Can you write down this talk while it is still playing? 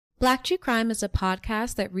Black True Crime is a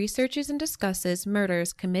podcast that researches and discusses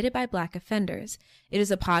murders committed by Black offenders. It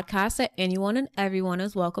is a podcast that anyone and everyone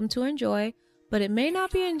is welcome to enjoy, but it may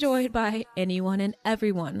not be enjoyed by anyone and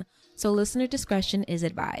everyone, so listener discretion is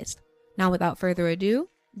advised. Now, without further ado,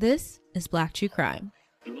 this is Black True Crime.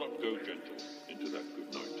 Do not go gentle into that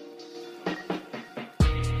good night.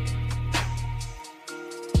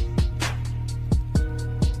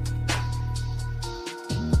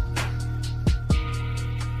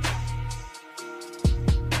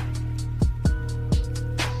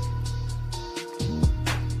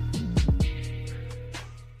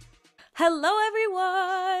 Hello,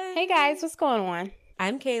 everyone. Hey guys, what's going on?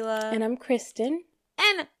 I'm Kayla. And I'm Kristen.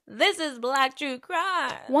 And this is Black True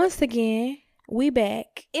Crime. Once again, we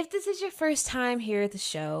back. If this is your first time here at the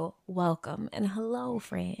show, welcome. And hello,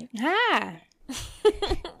 friend. Hi.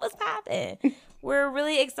 What's happening? We're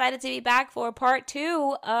really excited to be back for part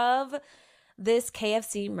 2 of this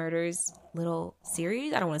KFC murders little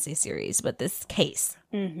series. I don't want to say series, but this case.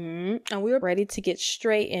 And we were ready to get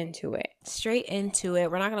straight into it.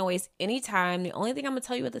 We're not going to waste any time. The only thing I'm going to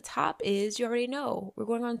tell you at the top is you already know we're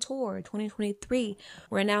going on tour 2023.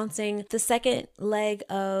 We're announcing the second leg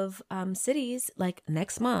of cities like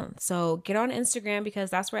next month. So get on Instagram because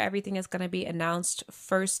that's where everything is going to be announced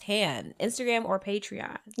firsthand. Instagram or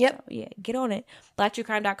Patreon. Yep. So, yeah, get on it.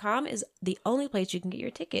 BlackTrueCrime.com is the only place you can get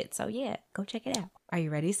your tickets. So yeah, go check it out. Are you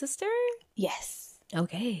ready, sister? Yes.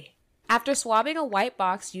 Okay. After swabbing a white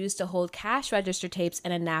box used to hold cash register tapes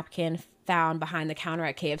and a napkin found behind the counter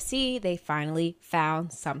at KFC, they finally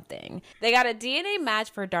found something. They got a DNA match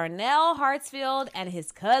for Darnell Hartsfield and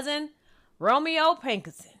his cousin, Romeo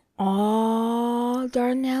Pinkerton. Oh,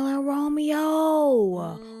 Darnell and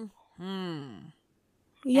Romeo.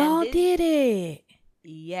 Y'all did it.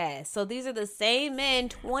 Yes. So these are the same men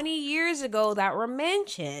 20 years ago that were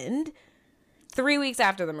mentioned 3 weeks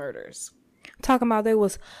after the murders. Talking about they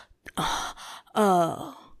was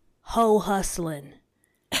hoe hustling.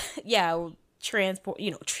 Yeah, transport,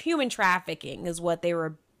 human trafficking is what they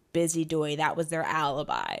were busy doing. That was their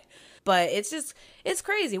alibi. But it's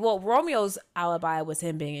crazy. Well, Romeo's alibi was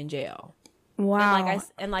him being in jail. Wow.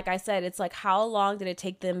 And like I said, it's like, how long did it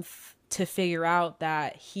take them to figure out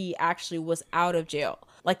that he actually was out of jail?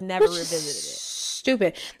 Like, never revisited it.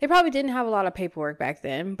 Stupid. They probably didn't have a lot of paperwork back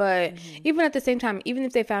then, but even at the same time, even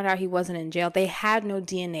if they found out he wasn't in jail, they had no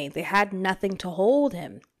DNA. They had nothing to hold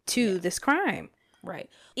him to this crime. Right.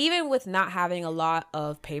 Even with not having a lot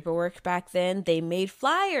of paperwork back then, they made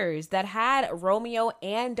flyers that had Romeo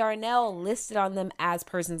and Darnell listed on them as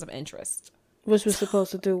persons of interest. Which was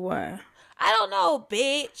supposed to do what? I don't know,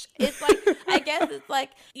 bitch. It's like, I guess it's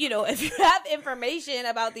like, if you have information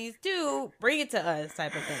about these two, bring it to us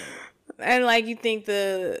type of thing. And like, you think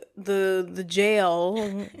the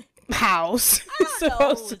jail house is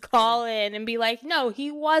supposed to call in and be like, no, he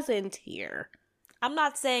wasn't here. I'm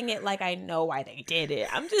not saying it like I know why they did it.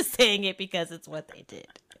 I'm just saying it because it's what they did.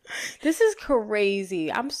 This is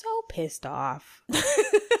crazy. I'm so pissed off.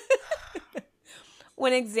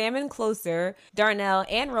 When examined closer, Darnell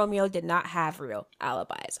and Romeo did not have real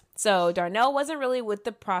alibis. So Darnell wasn't really with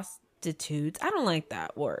the prostitutes. I don't like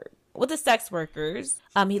that word. With the sex workers.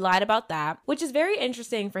 He lied about that, which is very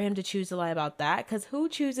interesting for him to choose to lie about that, because who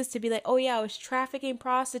chooses to be like, oh yeah, I was trafficking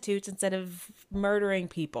prostitutes instead of murdering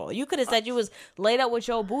people? You could have said you was laid up with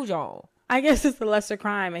your boujon. I guess it's a lesser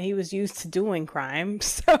crime and he was used to doing crime.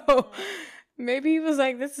 So maybe he was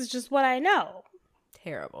like, this is just what I know.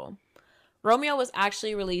 Terrible. Romeo was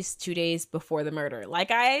actually released 2 days before the murder. Like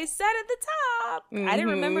I said at the top. I didn't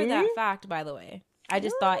remember that fact, by the way. I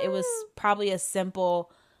just thought it was probably a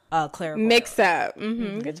simple clerical mix up.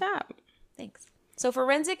 Good job. Thanks. So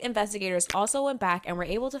forensic investigators also went back and were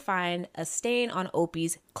able to find a stain on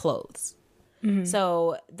Opie's clothes.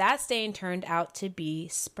 So that stain turned out to be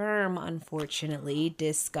sperm, unfortunately.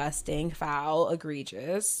 Disgusting, foul,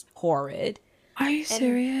 egregious, horrid. Are you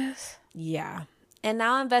serious? Yeah. And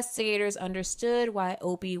now investigators understood why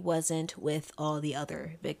Opie wasn't with all the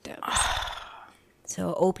other victims.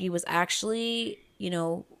 So Opie was actually,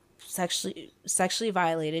 sexually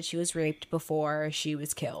violated. She was raped before she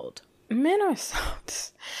was killed. Some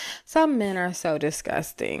men are so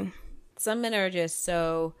disgusting. Some men are just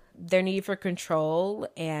so, their need for control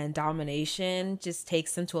and domination just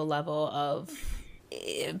takes them to a level of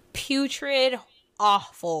putrid,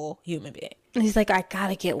 awful human being. He's like, I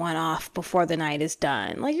gotta get one off before the night is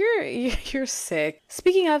done. Like, you're sick.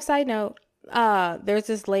 Speaking of, side note, there's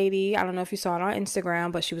this lady, I don't know if you saw it on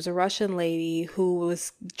Instagram, but she was a Russian lady who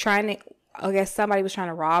was trying to, I guess somebody was trying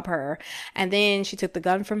to rob her, and then she took the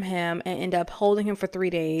gun from him and ended up holding him for 3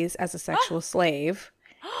 days as a sexual slave.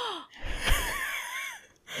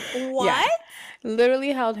 What? Yeah.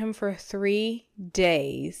 Literally held him for 3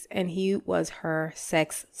 days, and he was her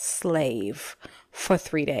sex slave for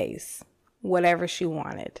 3 days. Whatever she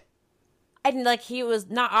wanted. And like he was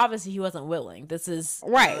not, obviously he wasn't willing. This is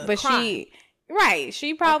Right, but crime.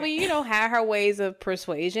 she probably, had her ways of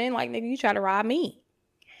persuasion. Like, nigga, you try to rob me.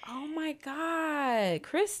 Oh my God,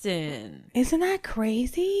 Kristen. Isn't that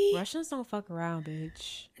crazy? Russians don't fuck around,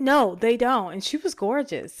 bitch. No, they don't. And she was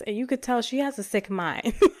gorgeous. And you could tell she has a sick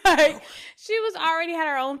mind. Like, she was already had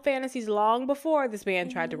her own fantasies long before this man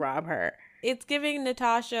tried to rob her. It's giving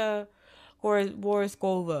Natasha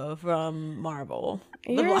Worskova from Marvel.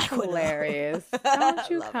 You're hilarious. Don't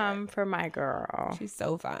you come for my girl. She's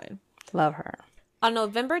so fine. Love her. On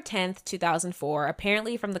November 10th, 2004,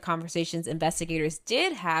 apparently from the conversations investigators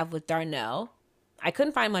did have with Darnell, I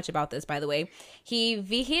couldn't find much about this, by the way, he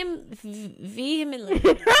vehemently...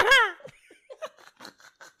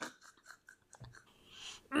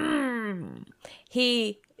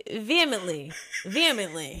 He vehemently...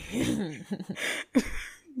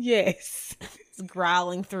 Yes. It's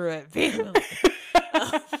growling through it vehemently.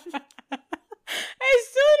 As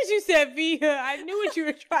soon as you said Via, I knew what you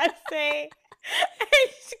were trying to say.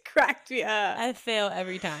 It just cracked me up. I fail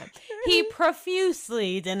every time. He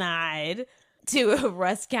profusely denied to a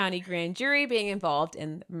Rusk County grand jury being involved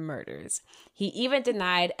in murders. He even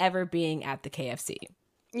denied ever being at the KFC.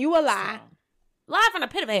 You a lie. Live from the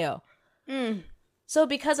pit of hell. So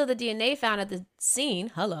because of the DNA found at the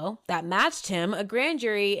scene, that matched him, a grand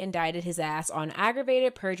jury indicted his ass on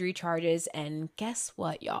aggravated perjury charges. And guess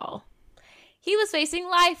what, y'all? He was facing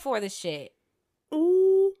life for the shit.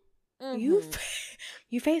 Ooh.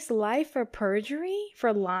 You face life for perjury?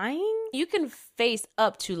 For lying? You can face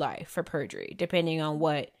up to life for perjury, depending on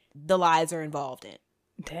what the lies are involved in.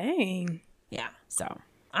 Dang. Yeah, so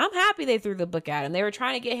I'm happy they threw the book at him. They were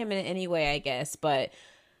trying to get him in any way, I guess, but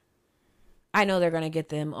I know they're going to get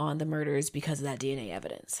them on the murders because of that DNA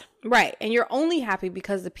evidence. Right, and you're only happy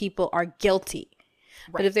because the people are guilty.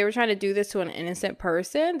 Right. But if they were trying to do this to an innocent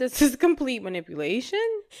person, this is complete manipulation.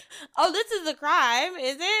 Oh, this is a crime,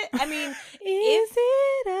 is it? I mean, is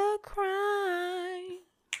it a crime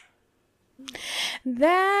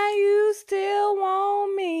that you still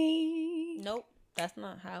want me? Nope, that's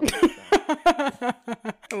not how it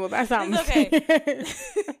Well, that sounds okay.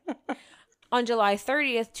 On July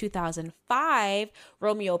 30th, 2005,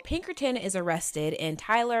 Romeo Pinkerton is arrested in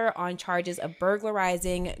Tyler on charges of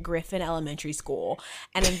burglarizing Griffin Elementary School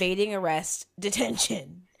and invading arrest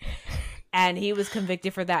detention. And he was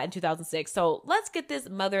convicted for that in 2006. So let's get this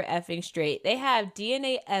mother effing straight. They have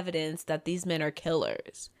DNA evidence that these men are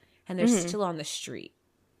killers and they're still on the street.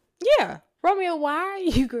 Yeah. Romeo, why are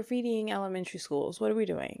you graffitiing elementary schools? What are we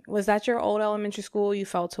doing? Was that your old elementary school? You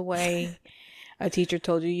felt away. A teacher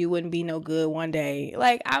told you wouldn't be no good one day.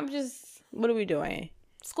 Like, what are we doing?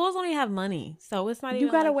 Schools only have money, so it's not even.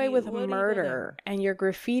 You got away with murder, and you're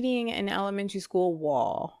graffitiing an elementary school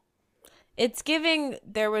wall. It's giving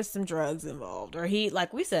there was some drugs involved, or he,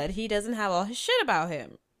 like we said, he doesn't have all his shit about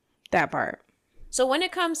him. That part. So when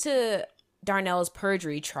it comes to Darnell's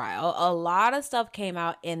perjury trial, a lot of stuff came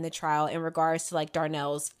out in the trial in regards to like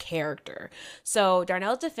Darnell's character. So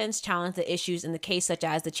Darnell's defense challenged the issues in the case, such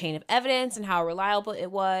as the chain of evidence and how reliable it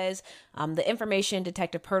was, the information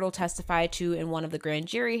Detective Pirtle testified to in one of the grand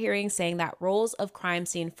jury hearings, saying that rolls of crime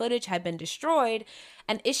scene footage had been destroyed,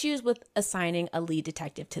 and issues with assigning a lead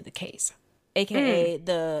detective to the case, aka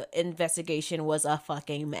the investigation was a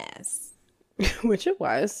fucking mess. Which it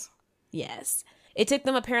was. Yes. It took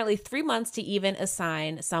them apparently 3 months to even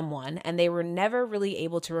assign someone, and they were never really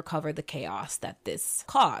able to recover the chaos that this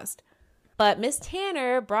caused. But Miss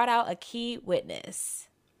Tanner brought out a key witness,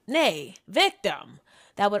 nay, victim,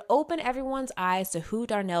 that would open everyone's eyes to who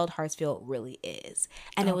Darnell Hartsfield really is.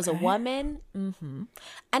 And it was a woman,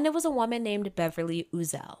 and it was a woman named Beverly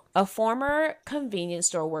Uzel, a former convenience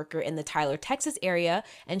store worker in the Tyler, Texas area,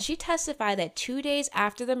 and she testified that 2 days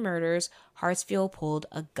after the murders, Hartsfield pulled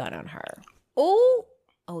a gun on her.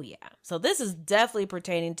 Oh yeah. So this is definitely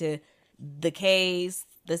pertaining to the case.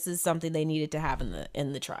 This is something they needed to have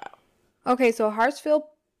in the trial. Okay, so Hartsfield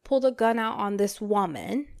pulled a gun out on this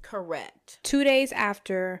woman. Correct. 2 days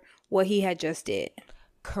after what he had just did.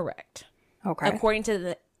 Correct. Okay. According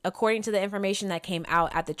to the information that came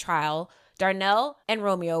out at the trial, Darnell and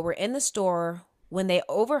Romeo were in the store when they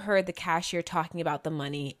overheard the cashier talking about the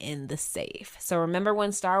money in the safe. So remember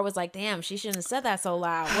when Star was like, damn, she shouldn't have said that so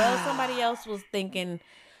loud. Well, somebody else was thinking,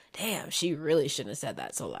 damn, she really shouldn't have said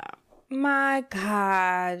that so loud. My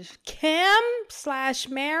God.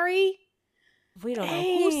 Kim/Mary? We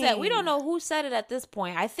don't know who said it at this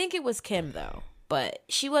point. I think it was Kim though, but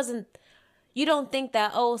she wasn't you don't think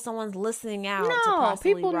that, oh, someone's listening out to No,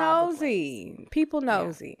 possibly people rob the place. nosy. People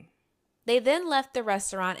nosy. They then left the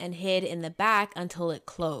restaurant and hid in the back until it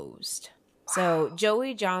closed. So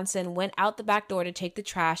Joey Johnson went out the back door to take the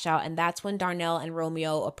trash out, and that's when Darnell and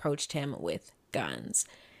Romeo approached him with guns.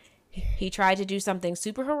 He tried to do something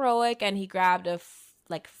super heroic, and he grabbed a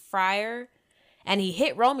fryer, and he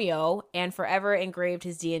hit Romeo and forever engraved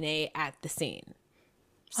his DNA at the scene.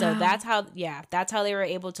 So that's how they were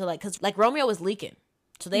able to, because Romeo was leaking.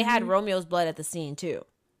 So they had Romeo's blood at the scene too.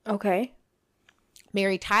 Okay.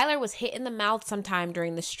 Mary Tyler was hit in the mouth sometime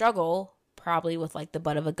during the struggle, probably with the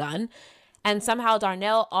butt of a gun. And somehow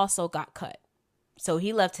Darnell also got cut. So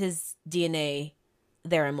he left his DNA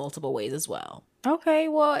there in multiple ways as well. Okay,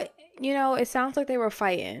 well, it sounds like they were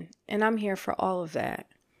fighting, and I'm here for all of that.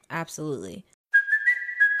 Absolutely.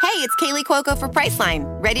 Hey, it's Kaylee Cuoco for Priceline.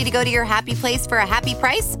 Ready to go to your happy place for a happy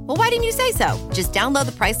price? Well, why didn't you say so? Just download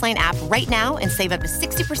the Priceline app right now and save up to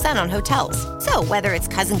 60% on hotels. So whether it's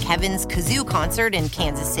Cousin Kevin's Kazoo Concert in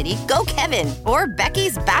Kansas City, go Kevin, or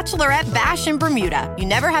Becky's Bachelorette Bash in Bermuda, you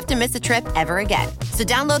never have to miss a trip ever again. So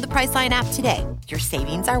download the Priceline app today. Your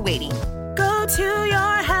savings are waiting. Go to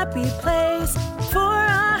your happy place for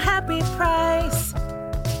a happy price.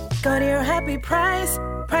 Go to your happy price,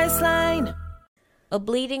 Priceline. A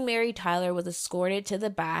bleeding Mary Tyler was escorted to the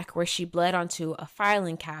back where she bled onto a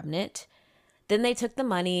filing cabinet. Then they took the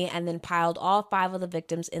money and then piled all 5 of the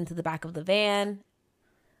victims into the back of the van.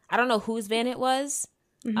 I don't know whose van it was,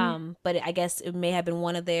 but I guess it may have been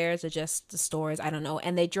one of theirs or just the store's. I don't know.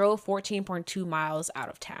 And they drove 14.2 miles out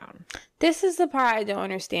of town. This is the part I don't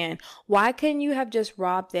understand. Why couldn't you have just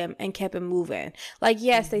robbed them and kept it moving?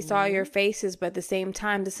 Yes, they saw your faces, but at the same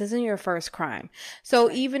time, this isn't your first crime.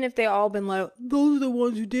 So even if they all been like, those are the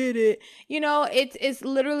ones who did it, it's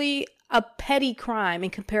literally a petty crime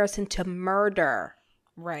in comparison to murder.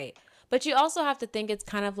 Right. But you also have to think it's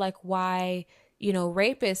kind of like why,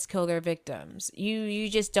 rapists kill their victims. You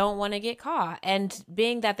just don't want to get caught. And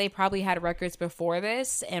being that they probably had records before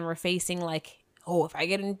this and were facing if I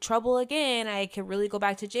get in trouble again, I could really go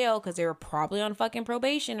back to jail because they were probably on fucking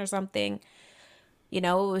probation or something. It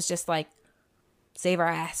was just save our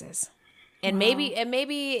asses. And maybe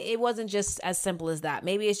it wasn't just as simple as that.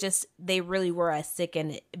 Maybe it's just they really were as sick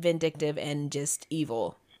and vindictive and just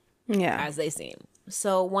evil as they seem.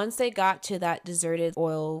 So once they got to that deserted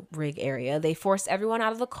oil rig area, they forced everyone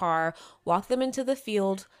out of the car, walked them into the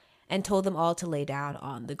field, and told them all to lay down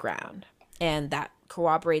on the ground. And that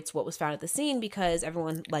corroborates what was found at the scene because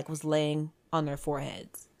everyone was laying on their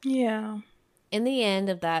foreheads. Yeah. In the end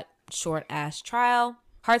of that short ass trial,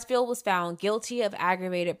 Hartsfield was found guilty of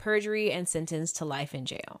aggravated perjury and sentenced to life in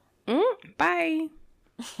jail. Bye.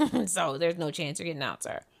 So there's no chance you're getting out,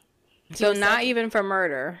 sir. So not even for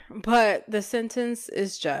murder, but the sentence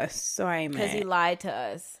is just, so I ain't mad. Because he lied to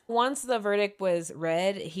us. Once the verdict was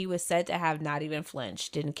read, he was said to have not even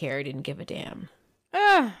flinched, didn't care, didn't give a damn.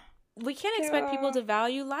 We can't expect people to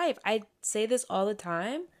value life. I say this all the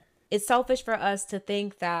time. It's selfish for us to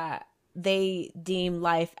think that they deem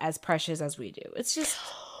life as precious as we do. It's just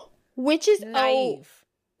which is naive.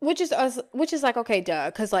 Which is okay, duh,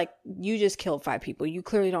 because you just killed 5 people. You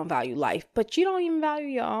clearly don't value life, but you don't even value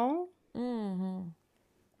your own.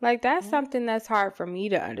 That's something that's hard for me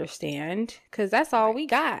to understand because that's all we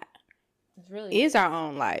got. Is our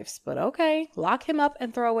own lives. But okay, lock him up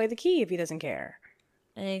and throw away the key if he doesn't care.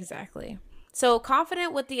 Exactly. So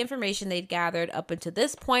confident with the information they'd gathered up until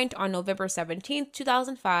this point, on November 17th,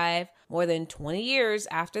 2005, more than 20 years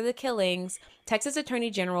after the killings, Texas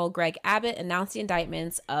Attorney General Greg Abbott announced the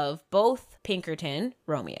indictments of both Pinkerton,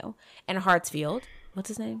 Romeo, and Hartsfield, what's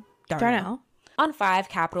his name? Darnell, on 5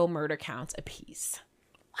 capital murder counts apiece.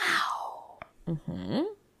 Wow.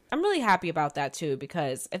 I'm really happy about that too,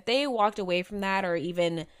 because if they walked away from that or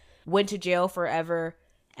even went to jail forever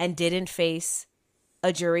and didn't face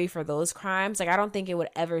a jury for those crimes, I don't think it would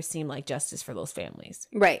ever seem like justice for those families.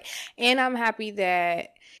 Right. And I'm happy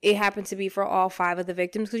that it happened to be for all 5 of the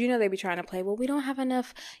victims because, they be trying to play, well, we don't have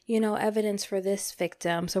enough, evidence for this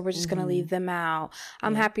victim, so we're just going to leave them out.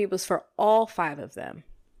 I'm happy it was for all 5 of them.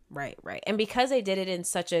 Right. And because they did it in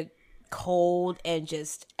such a cold and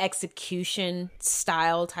just execution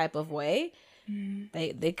style type of way,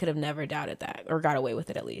 they could have never doubted that or got away with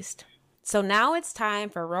it at least. So now it's time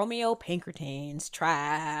for Romeo Pinkerton's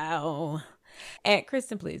trial. And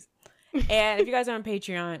Kristen, please. And if you guys are on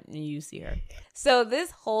Patreon, you see her. So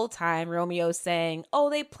this whole time, Romeo's saying,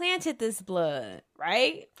 oh, they planted this blood,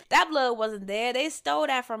 right? That blood wasn't there. They stole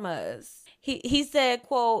that from us. He said,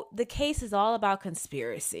 quote, the case is all about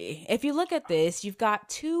conspiracy. If you look at this, you've got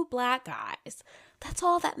 2 black guys. That's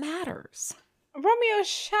all that matters. Romeo,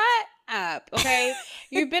 shut up, okay?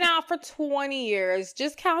 You've been out for 20 years.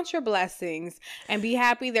 Just count your blessings and be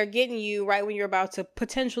happy they're getting you right when you're about to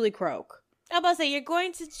potentially croak. I'm about to say, you're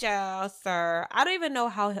going to jail, sir. I don't even know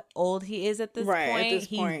how old he is at this point. At this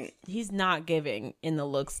point. He's not giving in the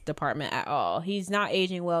looks department at all. He's not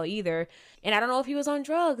aging well either. And I don't know if he was on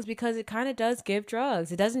drugs, because it kind of does give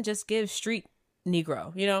drugs. It doesn't just give street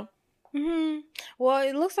Negro, you know? Mm-hmm. Well,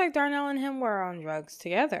 it looks like Darnell and him were on drugs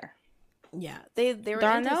together. Yeah. They were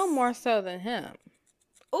Darnell more so than him.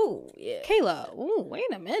 Oh, yeah. Kayla, ooh, wait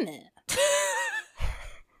a minute.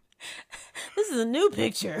 This is a new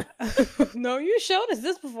picture. No, you showed us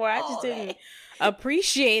this before. I just didn't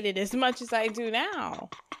appreciate it as much as I do now.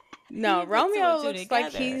 No, Romeo looks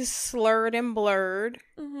like he's slurred and blurred.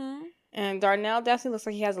 Mm-hmm. And Darnell definitely looks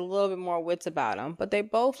like he has a little bit more wits about him. But they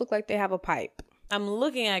both look like they have a pipe. I'm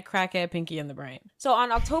looking at crackhead Pinky in the Brain. So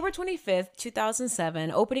on October 25th,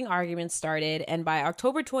 2007, opening arguments started. And by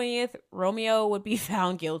October 20th, Romeo would be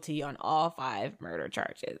found guilty on all 5 murder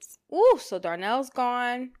charges. Ooh, so Darnell's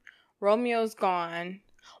gone. Romeo's gone.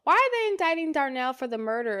 Why are they indicting Darnell for the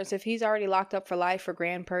murders if he's already locked up for life for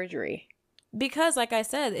grand perjury? Because, like I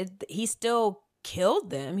said, he still killed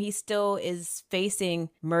them. He still is facing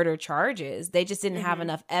murder charges. They just didn't have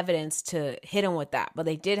enough evidence to hit him with that. But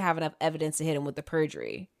they did have enough evidence to hit him with the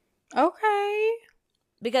perjury. Okay.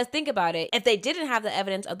 Because think about it. If they didn't have the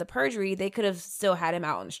evidence of the perjury, they could have still had him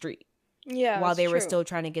out on the street. Yeah, while they were still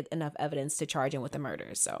trying to get enough evidence to charge him with the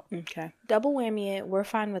murders. So okay, double whammy it. We're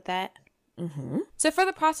fine with that. Mm-hmm. So for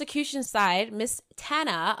the prosecution side, Miss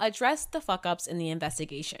Tana addressed the fuck-ups in the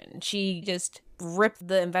investigation. She just ripped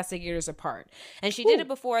the investigators apart. And she did it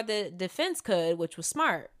before the defense could, which was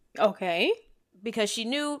smart. Okay. Because she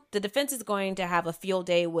knew the defense is going to have a field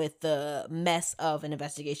day with the mess of an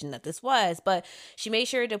investigation that this was. But she made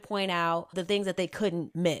sure to point out the things that they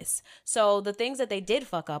couldn't miss. So the things that they did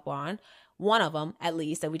fuck up on, one of them, at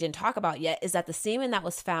least, that we didn't talk about yet, is that the semen that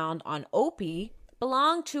was found on Opie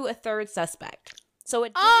belonged to a third suspect. So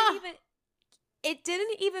it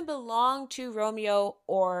didn't even belong to Romeo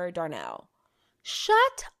or Darnell.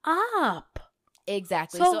 Shut up.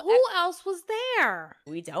 Exactly. So who else was there?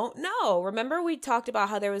 We don't know. Remember we talked about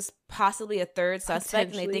how there was possibly a third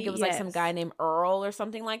suspect and they think it was like some guy named Earl or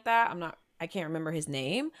something like that. I can't remember his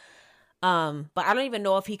name. But I don't even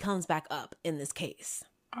know if he comes back up in this case.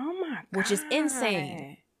 Oh my God. Which is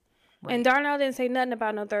insane. Right. And Darnell didn't say nothing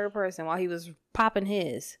about no third person while he was popping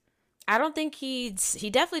his. I don't think he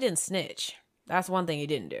definitely didn't snitch. That's one thing he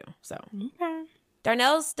didn't do. So okay.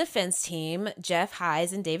 Darnell's defense team, Jeff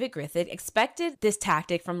Hayes and David Griffith, expected this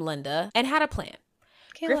tactic from Linda and had a plan.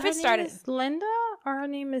 Kayla, Griffith started. Name is Linda, or her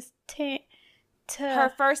name is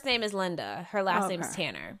Her first name is Linda. Her last name is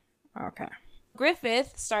Tanner. Okay.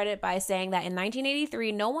 Griffith started by saying that in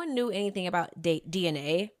 1983, no one knew anything about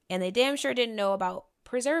DNA, and they damn sure didn't know about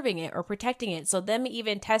preserving it or protecting it. So them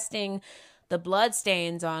even testing the blood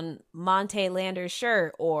stains on Monte Lander's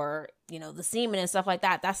shirt or, the semen and stuff like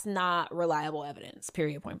that, that's not reliable evidence,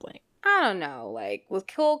 period, point blank. I don't know. Like, with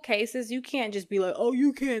cold cases, you can't just be like, oh,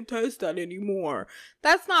 you can't test that anymore.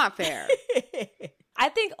 That's not fair. I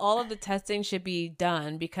think all of the testing should be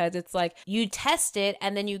done because it's like you test it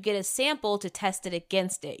and then you get a sample to test it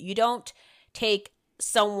against it. You don't take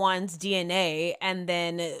someone's DNA and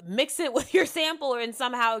then mix it with your sample and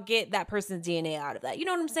somehow get that person's DNA out of that. You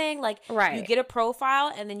know what I'm saying? Like, right. You get a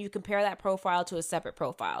profile and then you compare that profile to a separate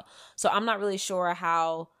profile. So I'm not really sure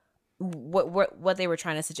what they were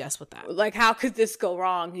trying to suggest with that. Like, how could this go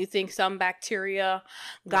wrong? You think some bacteria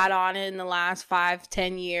got on it in the last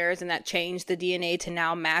 5-10 years and that changed the DNA to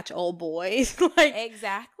now match old boys? Like,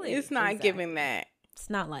 exactly. It's not giving that. It's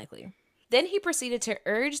not likely. Then he proceeded to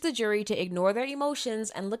urge the jury to ignore their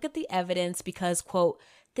emotions and look at the evidence because, quote,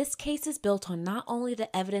 this case is built on not only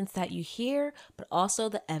the evidence that you hear, but also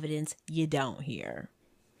the evidence you don't hear.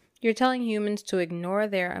 You're telling humans to ignore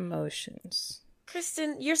their emotions.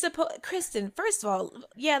 Kristen, first of all,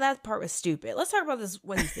 yeah, that part was stupid. Let's talk about this,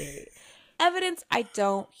 what he said. Evidence I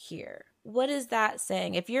don't hear. What is that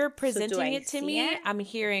saying? If you're presenting it to me, I'm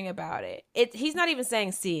hearing about it. He's not even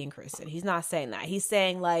saying seeing, Kristen. He's not saying that. He's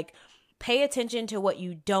saying, like, pay attention to what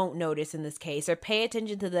you don't notice in this case or pay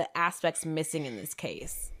attention to the aspects missing in this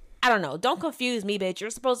case. I don't know. Don't confuse me, bitch.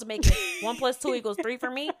 You're supposed to make it 1 + 2 = 3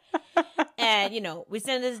 for me. And, we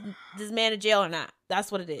send this man to jail or not.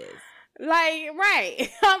 That's what it is. Like, right.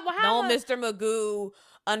 No Mr. Magoo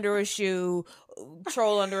under a shoe,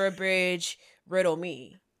 troll under a bridge, riddle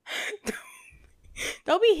me.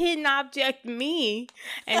 Don't be hidden object me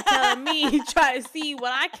and telling me try to see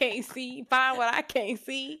what I can't see, find what I can't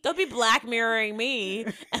see. Don't be black mirroring me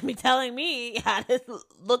and be telling me how to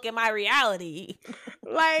look at my reality.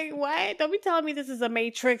 Like, what? Don't be telling me this is a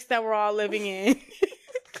matrix that we're all living in.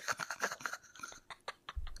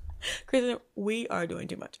 Kristen, we are doing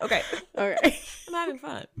too much. Okay. Okay. I'm having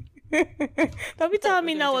fun. Don't be telling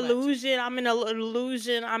me doing no too much. illusion. I'm in an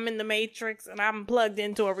illusion. I'm in the matrix and I'm plugged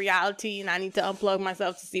into a reality and I need to unplug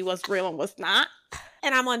myself to see what's real and what's not.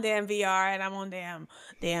 And I'm on damn VR and I'm on damn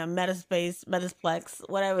Metaspace, Metasplex,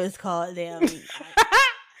 whatever it's called. Damn.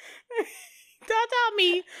 Don't tell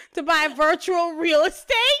me to buy virtual real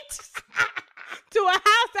estate to a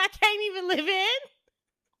house I can't even live in.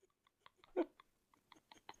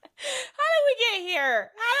 How did we get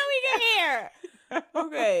here?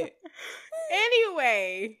 Okay.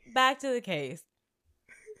 Anyway, Back to the case.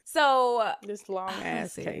 So, this long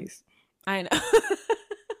ass see. case. I know.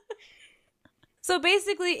 So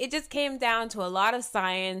basically, it just came down to a lot of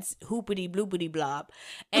science, hoopity bloopity blob.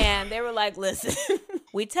 And they were like, listen,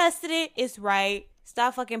 we tested it. It's right.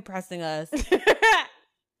 Stop fucking pressing us.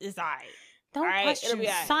 It's all right. Don't All right, question it'll be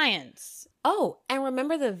all right. science. Oh, and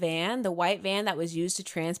remember the white van that was used to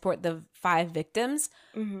transport the 5 victims?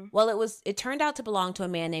 Mm-hmm. Well, it turned out to belong to a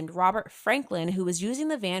man named Robert Franklin, who was using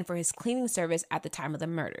the van for his cleaning service at the time of the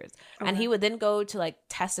murders. Okay. And he would then go to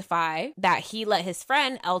testify that he let his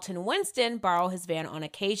friend Elton Winston borrow his van on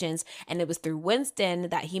occasions, and it was through Winston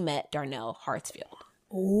that he met Darnell Hartsfield.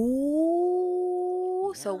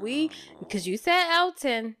 Ooh, so because you said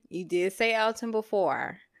Elton, you did say Elton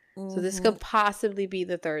before. So this could possibly be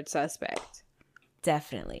the third suspect.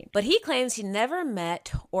 Definitely. But he claims he never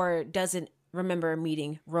met or doesn't remember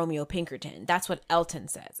meeting Romeo Pinkerton. That's what Elton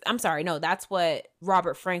says. I'm sorry, no, that's what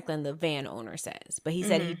Robert Franklin, the van owner, says. But he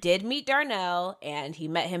said he did meet Darnell and he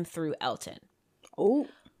met him through Elton. Oh.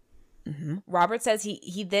 Mm-hmm. Robert says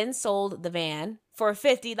he then sold the van for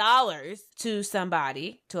 $50 to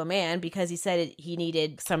somebody, to a man, because he said he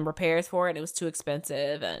needed some repairs for it. It was too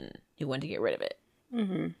expensive and he wanted to get rid of it.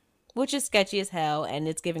 Mm-hmm. Which is sketchy as hell, and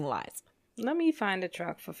it's giving lies. Let me find a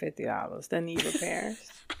truck for $50 that need repairs.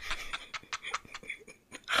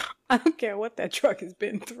 I don't care what that truck has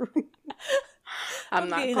been through. I'm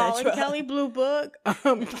not calling Kelly Blue Book.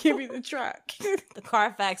 Give me the truck. The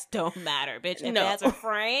Carfax don't matter, bitch. If it has a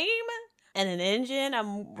frame and an engine,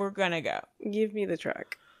 we're gonna go. Give me the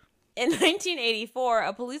truck. In 1984,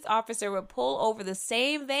 a police officer would pull over the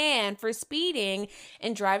same van for speeding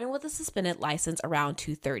and driving with a suspended license around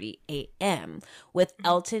 2:30 a.m. with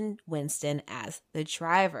Elton Winston as the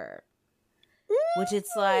driver. Which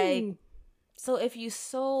it's like, so if you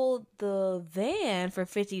sold the van for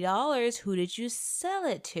 $50, who did you sell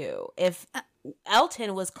it to? If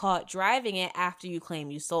Elton was caught driving it after you claim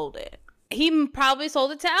you sold it. He probably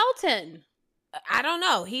sold it to Elton. I don't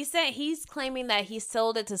know. He said he's claiming that he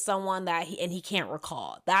sold it to someone that he can't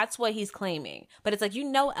recall. That's what he's claiming. But it's like,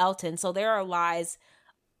 Elton, so there are lies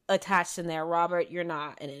attached in there. Robert, you're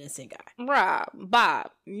not an innocent guy.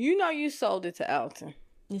 Bob, you sold it to Elton.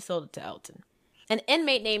 You sold it to Elton. An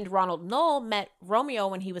inmate named Ronald Knoll met Romeo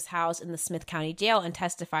when he was housed in the Smith County Jail and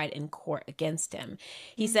testified in court against him.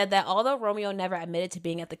 He said that although Romeo never admitted to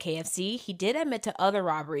being at the KFC, he did admit to other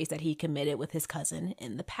robberies that he committed with his cousin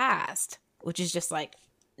in the past. Which is just like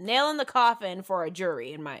nail in the coffin for a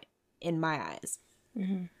jury in my eyes.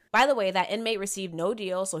 Mm-hmm. By the way, that inmate received no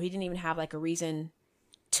deal, so he didn't even have a reason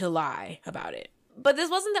to lie about it. But this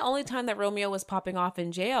wasn't the only time that Romeo was popping off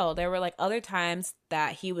in jail. There were other times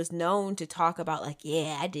that he was known to talk about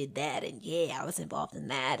yeah, I did that, and yeah, I was involved in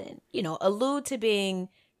that, and allude to being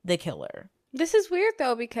the killer. This is weird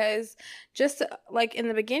though, because just in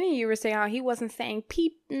the beginning you were saying how he wasn't saying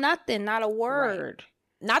nothing, not a word. Right.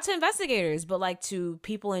 Not to investigators, but to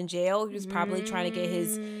people in jail. He was probably trying to get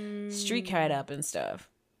his street cred up and stuff.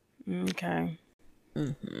 Okay.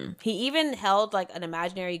 Mm-hmm. He even held an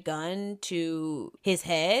imaginary gun to his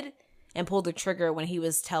head and pulled the trigger when he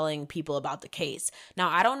was telling people about the case. Now,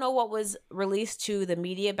 I don't know what was released to the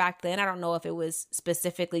media back then. I don't know if it was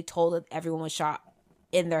specifically told that everyone was shot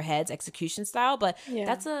in their heads, execution style, but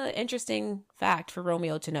that's an interesting fact for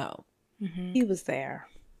Romeo to know. Mm-hmm. He was there.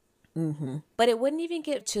 Mm-hmm. But it wouldn't even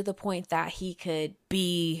get to the point that he could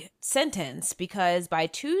be sentenced, because by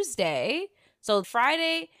Tuesday, so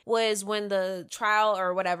Friday was when the trial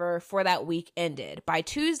or whatever for that week ended. By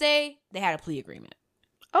Tuesday, they had a plea agreement.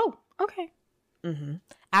 Oh, okay. Mm-hmm.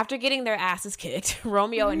 After getting their asses kicked,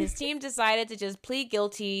 Romeo and his team decided to just plead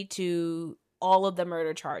guilty to all of the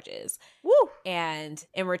murder charges. Woo! And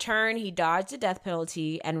in return, he dodged the death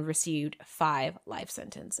penalty and received 5 life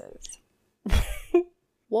sentences.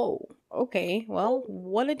 Whoa. Okay. Well,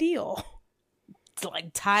 what a deal. To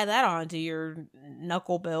tie that onto your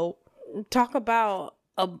knuckle belt. Talk about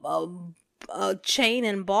a chain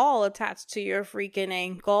and ball attached to your freaking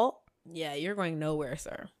ankle. Yeah, you're going nowhere,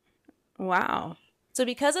 sir. Wow. So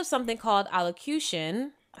because of something called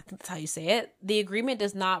allocution, I think that's how you say it, the agreement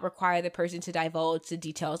does not require the person to divulge the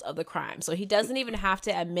details of the crime. So he doesn't even have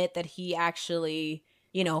to admit that he actually,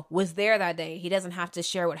 was there that day. He doesn't have to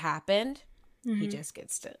share what happened. He just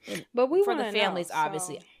gets to. But we for the wanna families, know,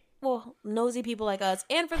 obviously. so- Well, nosy people like us,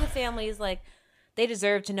 and for the families, like, they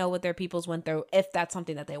deserve to know what their peoples went through if that's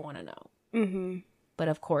something that they want to know. Mm-hmm. But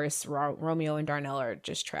of course, Romeo and Darnell are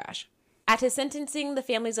just trash. At his sentencing, the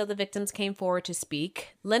families of the victims came forward to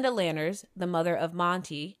speak. Linda Lanners, the mother of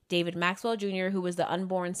Monty, David Maxwell Jr., who was the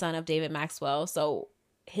unborn son of David Maxwell. So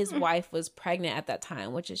his wife was pregnant at that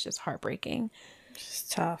time, which is just heartbreaking. It's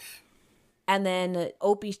tough. And then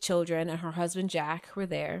Opie's children and her husband Jack were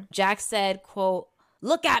there. Jack said, quote,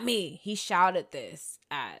 "Look at me." He shouted this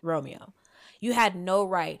at Romeo. "You had no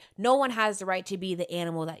right. No one has the right to be the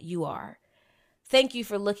animal that you are. Thank you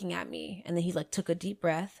for looking at me." And then he took a deep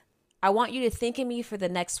breath. "I want you to think of me for the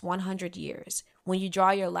next 100 years. When you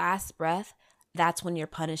draw your last breath, that's when your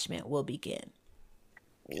punishment will begin."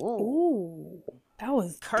 Ooh, that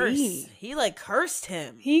was Curse. deep. He cursed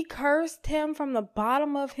him. He cursed him from the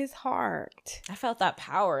bottom of his heart. I felt that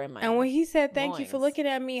power in my And when he said, "Thank you for loins. looking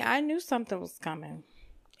at me," I knew something was coming.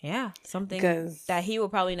 Yeah, something 'Cause- that he will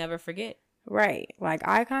probably never forget. Right. Like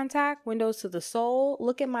eye contact, windows to the soul.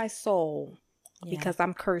 Look at my soul. Yeah. Because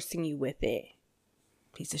I'm cursing you with it.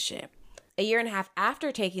 Piece of shit. A year and a half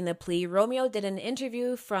after taking the plea, Romeo did an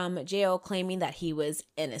interview from jail claiming that he was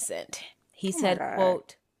innocent. He said, God.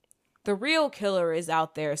 quote, "The real killer is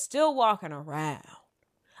out there still walking around.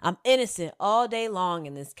 I'm innocent all day long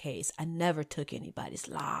in this case. I never took anybody's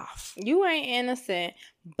life." You ain't innocent,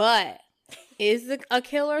 but is a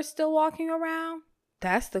killer still walking around?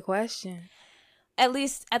 That's the question. At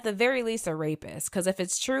the very least, a rapist. Because if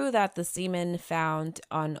it's true that the semen found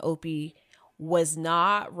on Opie was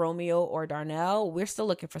not Romeo or Darnell, we're still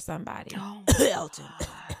looking for somebody. Oh, Elton.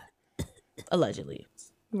 Allegedly.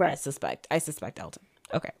 right. I suspect Elton.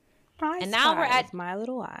 Okay. And now we're at- My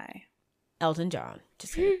Little Eye. Elton John.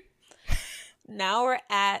 Just kidding. Now we're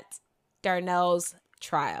at Darnell's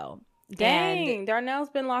trial. Dang, And Darnell's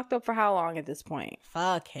been locked up for how long at this point?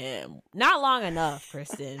 fuck him. Not long enough,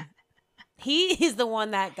 Kristen. He is the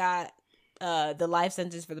one that got the life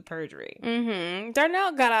sentence for the perjury. Mm-hmm.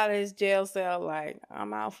 Darnell got out of his jail cell like,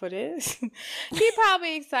 I'm out for this. He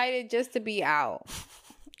probably excited just to be out.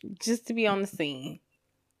 Just to be on the scene.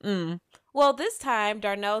 Well, this time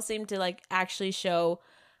Darnell seemed to actually show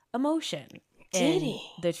emotion Did in he?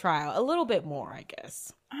 the trial. A little bit more, I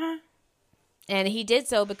guess. Uh-huh. And he did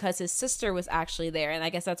so because his sister was actually there. And I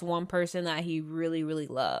guess that's one person that he really, really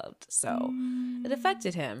loved. So it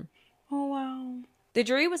affected him. Oh, wow. The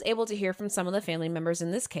jury was able to hear from some of the family members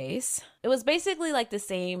in this case. It was basically the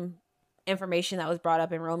same information that was brought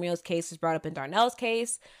up in Romeo's case was brought up in Darnell's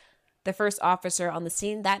case. The first officer on the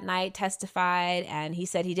scene that night testified, and he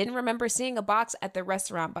said he didn't remember seeing a box at the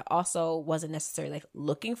restaurant, but also wasn't necessarily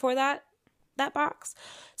looking for that box.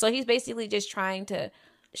 So he's basically just trying to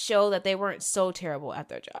show that they weren't so terrible at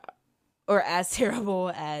their job, or as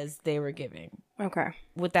terrible as they were giving Okay.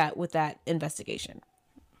 with that investigation.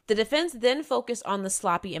 The defense then focused on the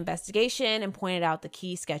sloppy investigation and pointed out the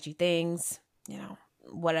key sketchy things,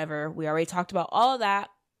 whatever. We already talked about all of that.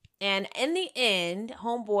 And in the end,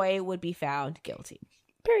 homeboy would be found guilty.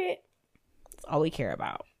 Period. That's all we care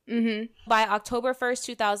about. Mm-hmm. By October 1st,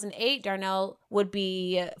 2008, Darnell would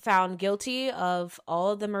be found guilty of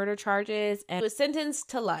all of the murder charges and was sentenced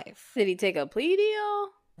to life. Did he take a plea deal?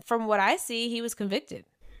 From what I see, he was convicted.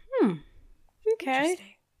 Okay. Interesting.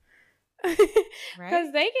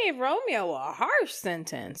 Because they gave Romeo a harsh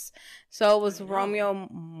sentence. So was Romeo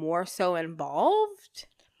more so involved?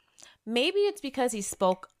 Maybe it's because he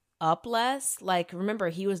spoke up less. Remember,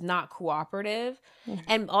 he was not cooperative.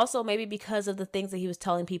 And also maybe because of the things that he was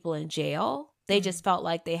telling people in jail. They just felt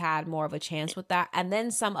like they had more of a chance with that. And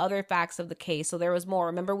then some other facts of the case. So there was more.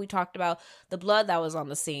 Remember, we talked about the blood that was on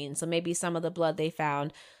the scene. So maybe some of the blood they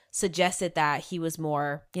found suggested that he was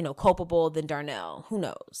more, culpable than Darnell. Who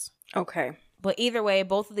knows? Okay. But either way,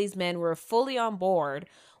 both of these men were fully on board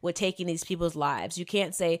with taking these people's lives. You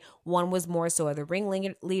can't say one was more so the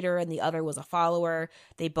ringleader and the other was a follower.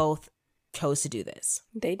 They both chose to do this.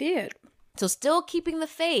 They did. So still keeping the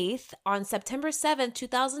faith, on September 7th,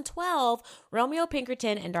 2012, Romeo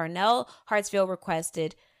Pinkerton and Darnell Hartsfield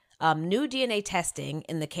requested new DNA testing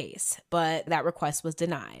in the case, but that request was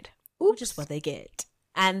denied, which is what they get.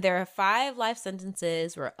 And their 5 life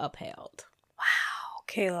sentences were upheld. Wow,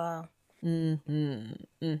 Kayla.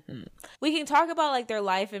 We can talk about their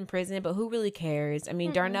life in prison, but who really cares? I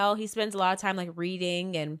mean, Darnell, he spends a lot of time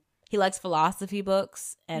reading and He likes philosophy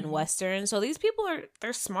books and Western. So these people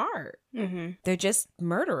they're smart. They're just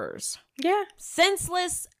murderers. Yeah.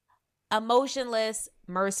 Senseless, emotionless,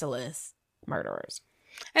 merciless murderers.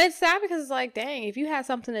 And it's sad because it's like, dang, if you had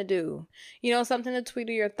something to do, you know, something to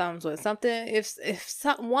twiddle your thumbs with, something, if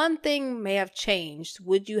one thing may have changed,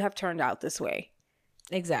 would you have turned out this way?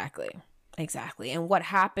 Exactly. And what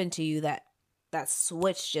happened to you that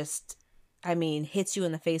switch just, I mean, hits you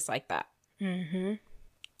in the face like that?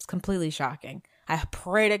 It's completely shocking. I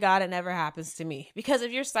pray to God it never happens to me, because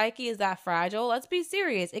if your psyche is that fragile, let's be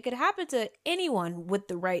serious. It could happen to anyone with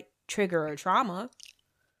the right trigger or trauma.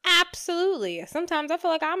 Absolutely. Sometimes I feel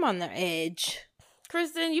like I'm on the edge.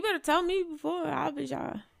 Kristen, you better tell me before I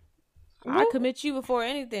commit you before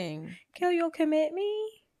anything. Kel, you'll commit me?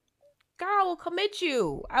 God will commit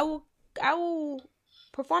you. I will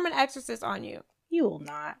perform an exorcist on you. You will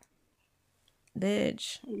not.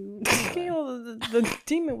 Bitch. Kel, the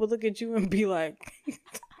demon will look at you and be like,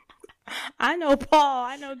 I know Paul,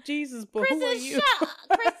 I know Jesus, but Kristen, who are you? Shut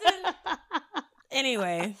up, Kristen.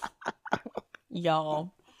 Anyway,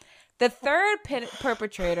 y'all. The third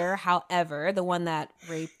perpetrator, however, the one that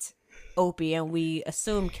raped Opie and we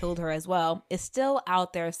assume killed her as well, is still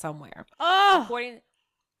out there somewhere. Oh!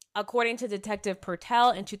 According to Detective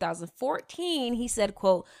Pertel in 2014, he said,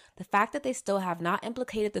 quote, "The fact that they still have not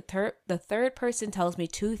implicated the third person tells me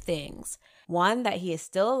two things. One, that he is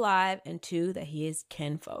still alive, and two, that he is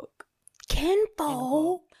kinfolk."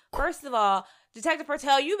 Kinfolk? First of all, Detective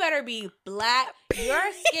Pertel, you better be black. Your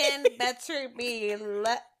skin better be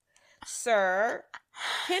sir.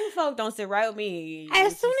 Kinfolk don't sit right with me.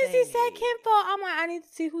 As soon as he said kinfolk, I'm like, I need to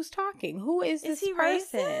see who's talking. Who is this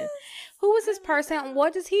person? Racist? Who is this person?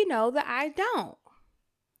 What does he know that I don't?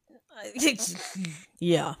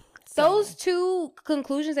 Yeah. Those two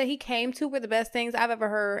conclusions that he came to were the best things I've ever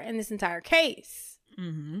heard in this entire case.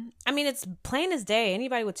 I mean, it's plain as day.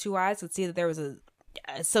 Anybody with two eyes would see that there was a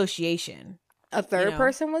association. A third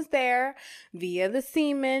person was there via the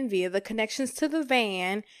semen, via the connections to the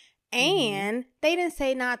van. And they didn't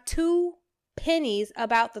say not two pennies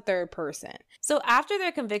about the third person. So after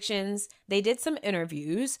their convictions, they did some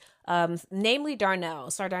interviews, namely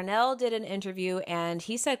Darnell. So Darnell did an interview and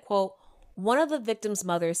he said, quote, "One of the victim's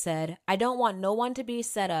mothers said, 'I don't want no one to be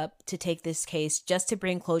set up to take this case just to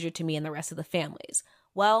bring closure to me and the rest of the families.'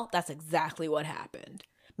 Well, that's exactly what happened.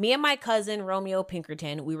 Me and my cousin, Romeo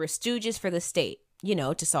Pinkerton, we were stooges for the state,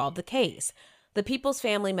 to solve the case. The people's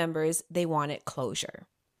family members, they wanted closure.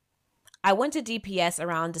 I went to DPS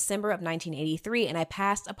around December of 1983 and I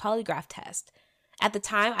passed a polygraph test. At the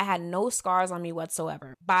time, I had no scars on me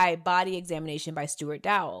whatsoever by body examination by Stuart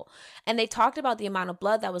Dowell. And they talked about the amount of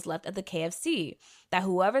blood that was left at the KFC, that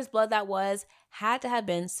whoever's blood that was had to have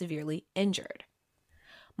been severely injured.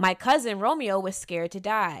 My cousin Romeo was scared to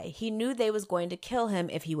die. He knew they was going to kill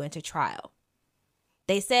him if he went to trial.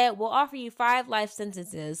 They said, 'We'll offer you 5 life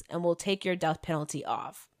sentences and we'll take your death penalty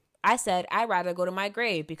off.' I said, I'd rather go to my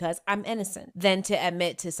grave because I'm innocent than to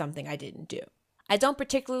admit to something I didn't do. I don't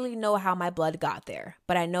particularly know how my blood got there,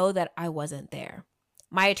 but I know that I wasn't there.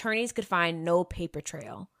 My attorneys could find no paper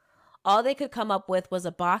trail. All they could come up with was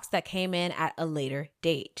a box that came in at a later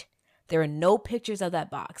date. There were no pictures of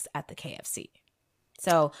that box at the KFC.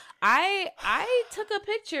 So I took a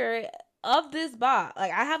picture of this box.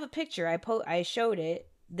 Like, I have a picture. I showed it.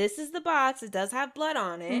 This is the box. It does have blood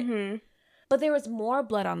on it. But there was more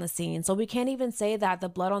blood on the scene. So we can't even say that the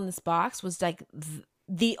blood on this box was like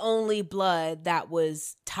the only blood that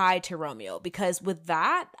was tied to Romeo. Because with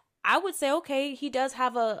that, I would say, okay, he does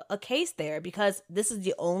have a case there because this is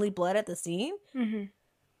the only blood at the scene. And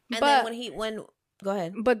then go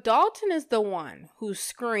ahead. But Dalton is the one who's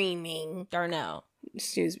screaming. Darnell.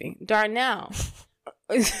 Darnell.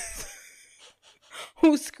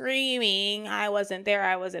 Who's screaming, I wasn't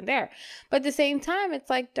there. But at the same time, it's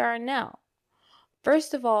like, Darnell,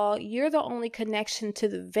 first of all, you're the only connection to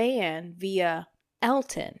the van via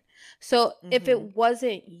Elton. So if it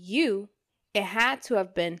wasn't you, it had to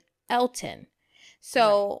have been Elton.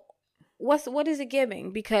 So what is it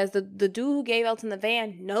giving? Because the dude who gave Elton the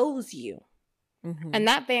van knows you. And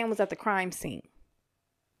that van was at the crime scene.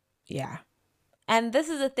 Yeah. And this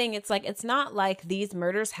is the thing. It's like, it's not like these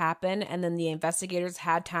murders happen and then the investigators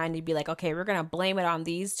had time to be like, okay, we're going to blame it on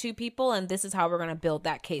these two people and this is how we're going to build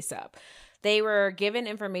that case up. They were given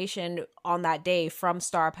information on that day from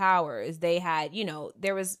Star Powers. They had,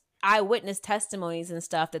 there was eyewitness testimonies and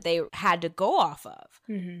stuff that they had to go off of.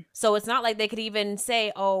 So it's not like they could even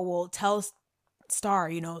say, oh, well, tell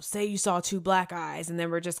Star, say you saw 2 black eyes. And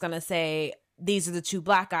then we're just going to say, these are the 2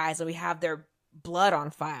 black eyes and we have their blood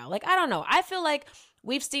on file. Like, I don't know. I feel like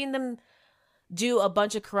we've seen them do a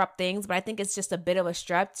bunch of corrupt things, but I think it's just a bit of a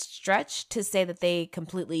stretch to say that they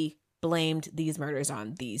completely blamed these murders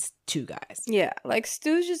on these two guys. Yeah, like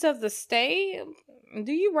stooges of the state.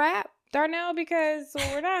 Do you rap, Darnell? Because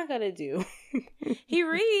we're not gonna do. He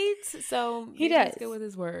reads, so he does. He's good with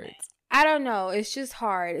his words. I don't know. It's just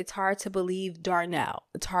hard. It's hard to believe Darnell.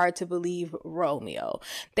 It's hard to believe Romeo.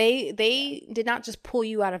 They did not just pull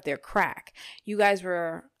you out of their crack. You guys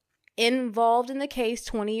were involved in the case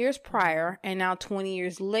 20 years prior, and now 20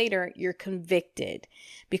 years later you're convicted,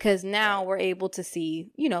 because now we're able to see,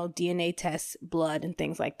 you know, DNA tests, blood, and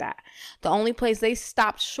things like that. The only place they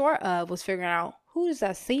stopped short of was figuring out, who does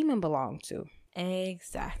that semen belong to?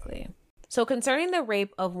 Exactly. So concerning the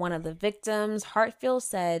rape of one of the victims, Hartfield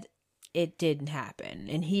said it didn't happen,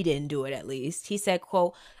 and he didn't do it. At least he said,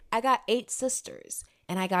 quote, "I got 8 sisters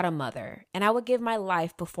and I got a mother, and I would give my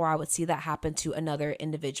life before I would see that happen to another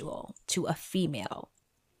individual, to a female."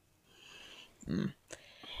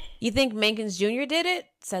 You think Mankins Jr. did it?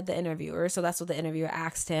 Said the interviewer. So that's what the interviewer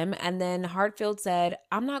asked him. And then Hartfield said,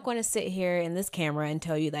 "I'm not going to sit here in this camera and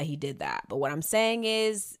tell you that he did that. But what I'm saying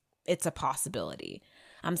is it's a possibility.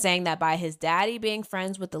 I'm saying that by his daddy being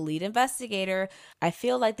friends with the lead investigator, I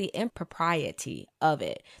feel like the impropriety of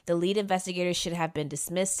it. The lead investigator should have been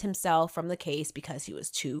dismissed himself from the case because he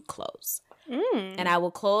was too close." And I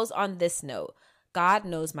will close on this note. God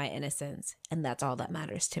knows my innocence, and that's all that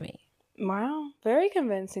matters to me. Wow. Very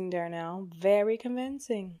convincing, Darnell. Very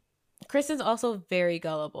convincing. Kristen's also very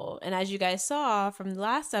gullible. And as you guys saw from the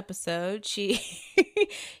last episode, she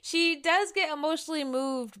does get emotionally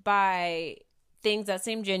moved by things that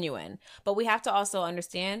seem genuine. But we have to also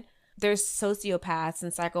understand there's sociopaths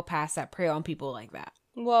and psychopaths that prey on people like that.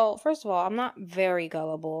 Well, first of all, I'm not very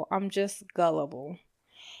gullible. I'm just gullible.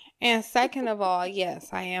 And second of all, yes,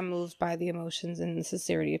 I am moved by the emotions and the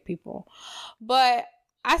sincerity of people. But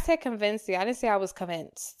I said convincing. I didn't say I was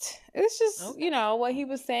convinced. It's just, Okay. you know, what he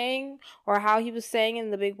was saying or how he was saying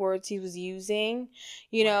and the big words he was using,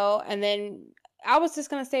 you know, and then I was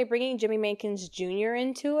just going to say bringing Jimmy Mankins Jr.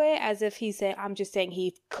 into it as if he said, I'm just saying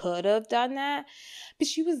he could have done that. But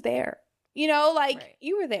she was there. You know, like, Right.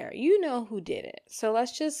 You were there. You know who did it. So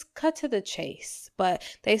let's just cut to the chase. But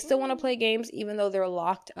they still want to play games even though they're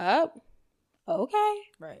locked up. Okay.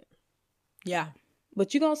 Right. Yeah.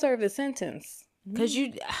 But you're going to serve the sentence. Because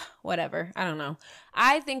whatever. I don't know.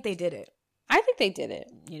 I think they did it, I think they did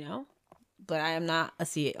it. you know? But I am not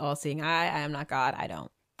a all-seeing eye. I am not God. I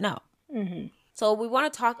don't know. Mm-hmm. So we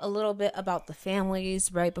want to talk a little bit about the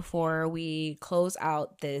families right before we close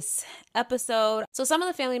out this episode. So some of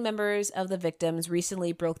the family members of the victims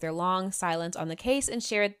recently broke their long silence on the case and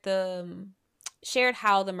shared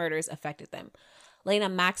how the murders affected them. Lena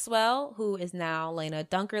Maxwell, who is now Lena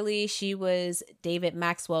Dunkerley, she was David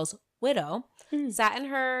Maxwell's widow, sat in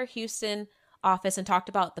her Houston office and talked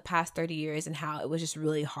about the past 30 years and how it was just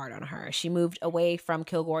really hard on her. She moved away from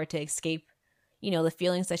Kilgore to escape, you know, the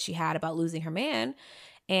feelings that she had about losing her man.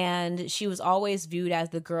 And she was always viewed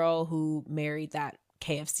as the girl who married that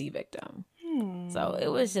KFC victim. So it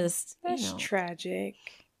was just, That's tragic.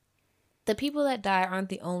 the people that die aren't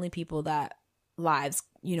the only people that lives,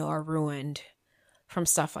 you know, are ruined from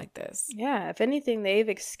stuff like this. Yeah, if anything, they've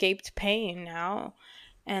escaped pain now.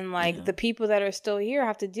 And, like, the people that are still here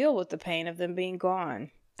have to deal with the pain of them being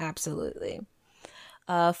gone. Absolutely.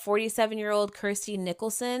 47-year-old Kirsty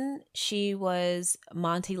Nicholson, she was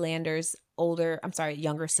Monty Lander's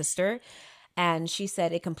younger sister. And she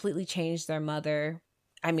said it completely changed their mother.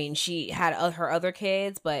 I mean, she had her other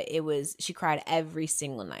kids, but she cried every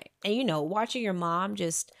single night. And, you know, watching your mom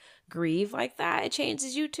just grieve like that, it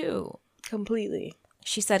changes you too. Completely.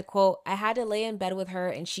 She said, quote, "I had to lay in bed with her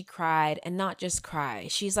and she cried, and not just cry.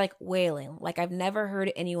 She's like wailing, like I've never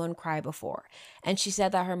heard anyone cry before." And she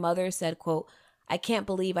said that her mother said, quote, "I can't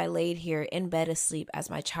believe I laid here in bed asleep as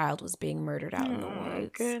my child was being murdered out in the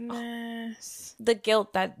woods." Goodness. The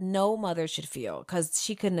guilt that no mother should feel, because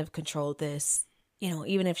she couldn't have controlled this, you know,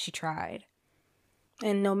 even if she tried.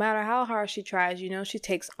 And no matter how hard she tries, you know, she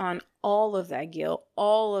takes on all of that guilt,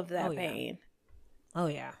 all of that pain. Oh,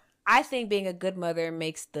 yeah. I think being a good mother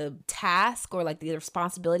makes the task or like the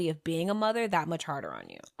responsibility of being a mother that much harder on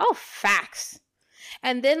you. Oh, facts.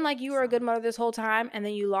 And then, like, you were a good mother this whole time, and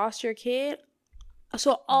then you lost your kid.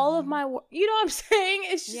 So all of my, you know what I'm saying?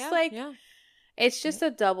 It's just it's just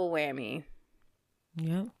a double whammy.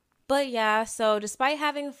 Yeah. But yeah, so despite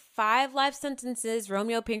having 5 life sentences,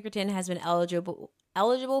 Romeo Pinkerton has been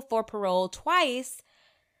eligible for parole twice.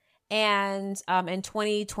 And in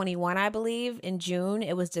 2021, I believe, in June,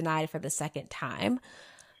 it was denied for the second time.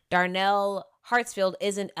 Darnell Hartsfield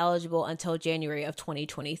isn't eligible until January of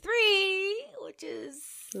 2023, which is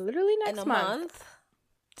Literally in next a month.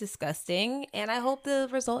 Disgusting. And I hope the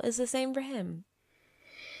result is the same for him.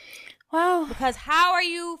 Well, Because how are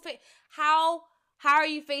you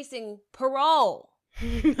facing parole?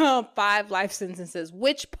 5 life sentences.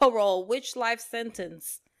 Which parole? Which life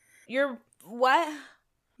sentence? You're what?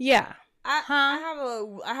 Yeah. I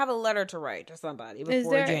have a letter to write to somebody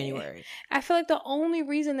before January. I feel like the only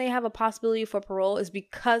reason they have a possibility for parole is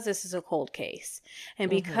because this is a cold case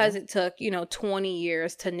and because it took 20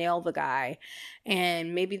 years to nail the guy,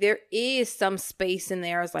 and maybe there is some space in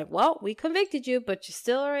there. It's like, well, we convicted you, but you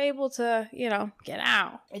still are able to get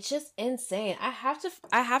out. It's just insane. I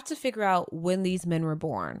have to figure out when these men were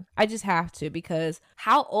born. I just have to, because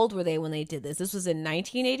how old were they when they did this? This was in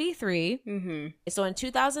 1983. So in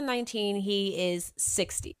 2019 he is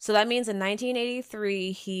 60. So that means in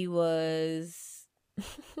 1983 he was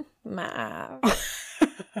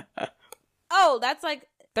oh, that's like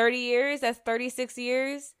 30 years. That's 36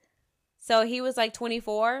 years. So he was like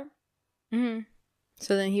 24. So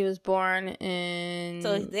then he was born in...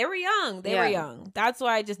 So they were young. They were young. That's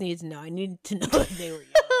what I just need to know. I need to know if they were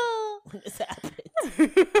young when this happened.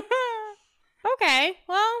 Okay.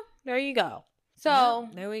 Well, there you go. So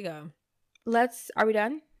there we go. Are we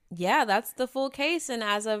done? Yeah, that's the full case. And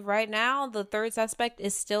as of right now, the third suspect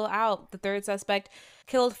is still out. The third suspect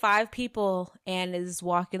killed 5 people and is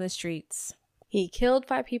walking the streets. He killed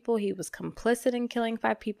 5 people. He was complicit in killing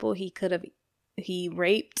 5 people. He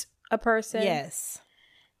raped a person. Yes.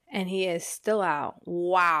 And he is still out.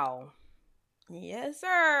 Wow. Yes,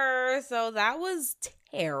 sir. So that was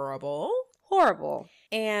terrible. Horrible.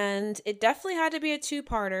 And it definitely had to be a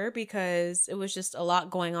 2-parter because it was just a lot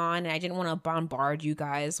going on. And I didn't want to bombard you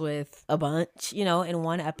guys with a bunch, in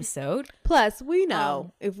one episode. Plus, we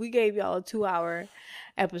know if we gave y'all a 2-hour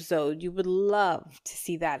episode, you would love to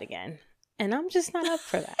see that again. And I'm just not up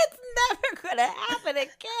for that. It's never going to happen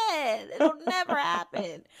again. It'll never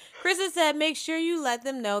happen. Krista said, make sure you let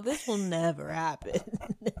them know this will never happen.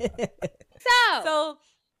 So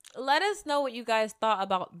let us know what you guys thought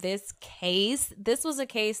about this case. This was a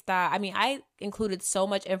case that, I included so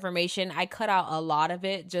much information. I cut out a lot of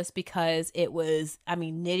it just because it was,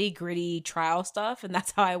 nitty gritty trial stuff. And that's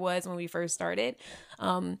how I was when we first started.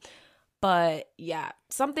 But yeah,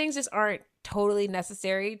 some things just aren't totally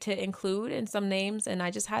necessary to include in some names. And I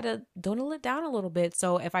just had to dwindle it down a little bit.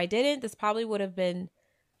 So if I didn't, this probably would have been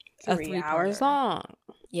 3 hours long.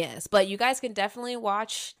 Yes. But you guys can definitely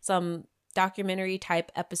watch some documentary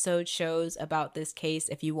type episode shows about this case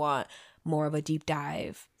if you want more of a deep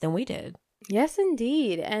dive than we did. Yes,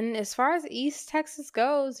 indeed. And as far as East Texas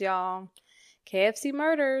goes, y'all, KFC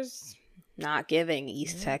murders, not giving.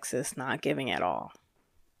 East Texas, not giving at all.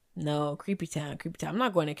 No, creepy town. I'm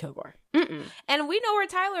not going to Kilgore. And we know where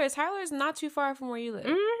Tyler is. Tyler is not too far from where you live.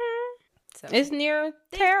 So. It's near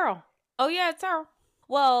Terrell. Oh yeah, it's Terrell.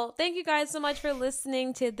 Well, thank you guys so much for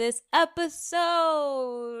listening to this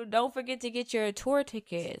episode. Don't forget to get your tour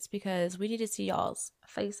tickets because we need to see y'all's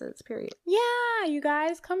faces, period. Yeah, you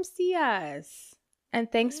guys come see us.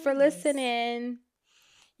 And thanks for listening.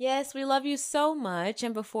 Yes, we love you so much.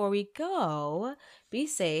 And before we go, be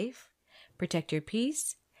safe, protect your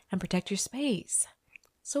peace, and protect your space.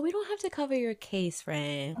 So we don't have to cover your case,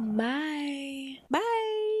 friend. Bye. Bye.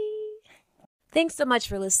 Thanks so much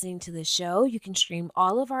for listening to the show. You can stream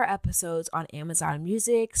all of our episodes on Amazon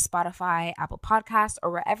Music, Spotify, Apple Podcasts, or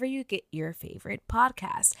wherever you get your favorite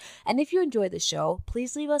podcasts. And if you enjoyed the show,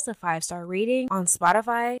 please leave us a 5-star rating on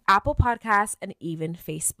Spotify, Apple Podcasts, and even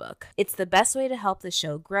Facebook. It's the best way to help the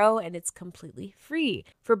show grow, and it's completely free.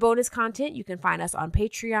 For bonus content, you can find us on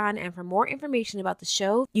Patreon, and for more information about the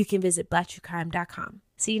show, you can visit blacktruecrime.com.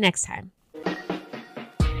 See you next time.